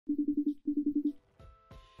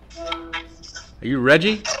Are you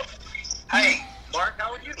Reggie? Hey, Mark,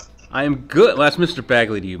 how are you? I am good. Well, that's Mr.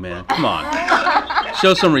 Bagley to you, man. Come on.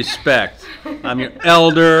 Show some respect. I'm your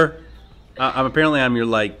elder. I'm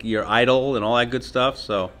your idol and all that good stuff,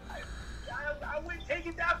 so. I wouldn't take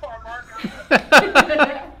it that far, Mark.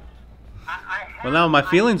 Well, now my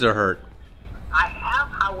feelings are hurt. I have,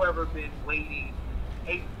 however, been waiting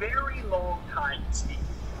a very long time to speak.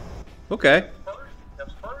 Okay. The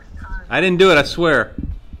first time I didn't do it, I swear.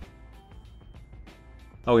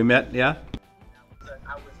 Oh, we met, yeah?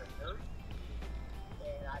 I was a nurse,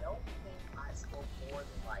 and I don't think I spoke more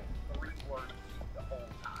than like 3 words the whole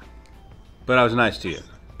time. But I was nice to you.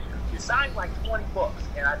 You signed like 20 books,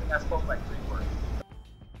 and I think I spoke like 3 words.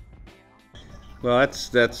 Well,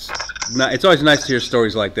 that's not, it's always nice to hear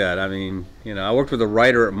stories like that. I mean, you know, I worked with a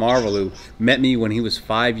writer at Marvel who met me when he was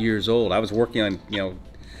 5 years old. I was working on, you know,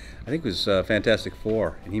 I think it was Fantastic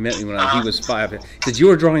Four, and he met me when he was 5. He said, you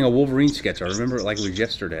were drawing a Wolverine sketch. I remember it like it was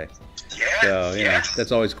yesterday. Yeah, so, yeah.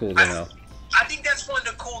 That's always cool to know. I think that's one of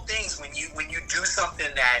the cool things when you do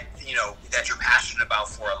something that, you know, that you're passionate about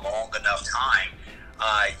for a long enough time.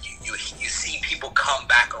 You see people come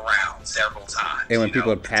back around several times. And when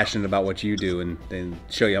people are passionate about what you do and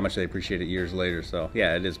show you how much they appreciate it years later. So,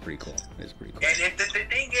 yeah, it is pretty cool. It's pretty cool. And the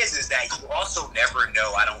thing is that you also never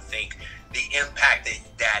know, I don't think, the impact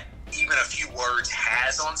that even a few words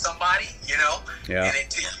has on somebody, you know? Yeah. And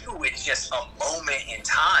to you, it's just a moment in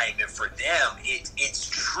time. And for them, it's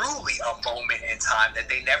truly a moment in time that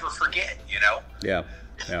they never forget, you know? Yeah.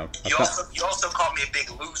 Yeah. You also called me a big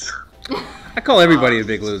loser. I call everybody a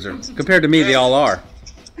big loser. Compared to me, they all are.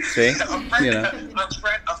 See? A friend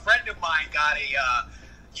of mine got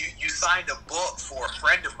you signed a book for a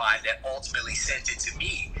friend of mine that ultimately sent it to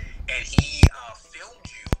me, and he filmed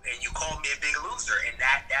you, and you called me a big loser, and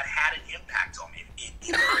that had an impact on me.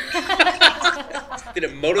 Did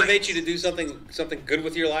it motivate you to do something good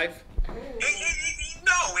with your life?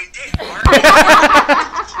 No, it didn't, Mark.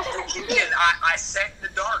 Again, I sat in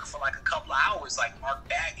the dark for like a couple of hours, like Mark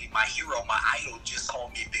Bagley, my hero, my idol, just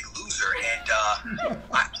called me a big loser, and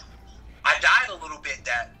I died a little bit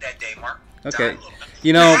that day, Mark. Okay,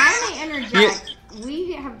 you know. I may interject.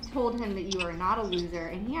 We have told him that you are not a loser,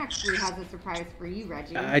 and he actually has a surprise for you,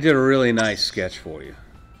 Reggie. I did a really nice sketch for you.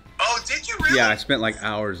 Oh, did you really? Yeah, I spent like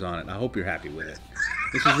hours on it. I hope you're happy with it.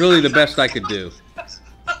 This is really the best I could do.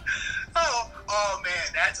 Oh man,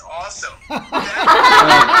 that's awesome.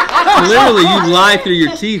 Literally, you lie through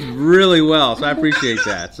your teeth really well, so I appreciate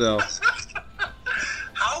that. So.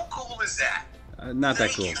 How cool is that? Not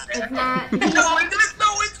that cool. It's not.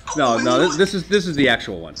 It's cool. No. This is the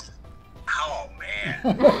actual one. Oh man.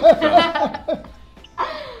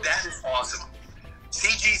 That is awesome.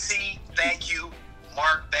 CGC, thank you.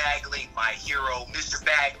 Mark Bagley, my hero. Mr.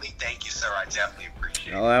 Bagley, thank you, sir. I definitely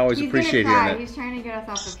appreciate it. I always appreciate hearing that. He's trying to get us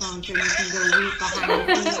off the phone so you can go weep behind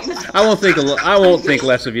the scenes. I won't think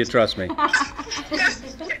less of you. Trust me. Yes,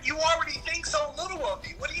 you already think so little of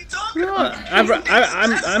me. What are you talking about?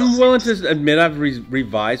 I'm willing to admit I've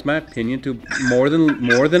revised my opinion to more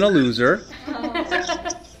than a loser.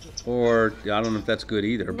 Or I don't know if that's good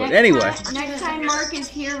either. But anyway. Next time Mark is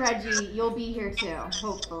here, Reggie, you'll be here too.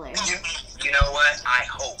 Hopefully. You know what? I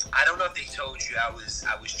hope. I don't know if they told you I was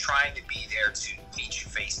trying to be there to meet you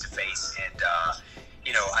face to face, and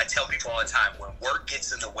you know, I tell people all the time, when work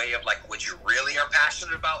gets in the way of like what you really are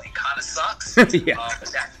passionate about, it kind of sucks. Yeah.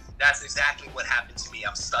 But that's exactly what happened to me.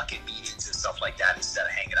 I'm stuck in meetings and stuff like that instead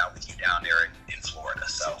of hanging out with you down there in Florida.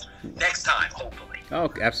 So next time, hopefully. Oh,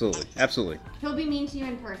 absolutely, absolutely. He'll be mean to you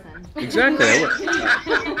in person. Exactly.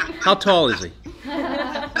 How tall is he?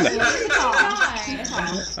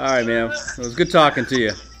 All right, man. It was good talking to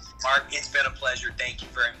you. Mark, it's been a pleasure. Thank you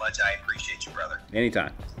very much. I appreciate you, brother.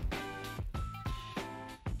 Anytime.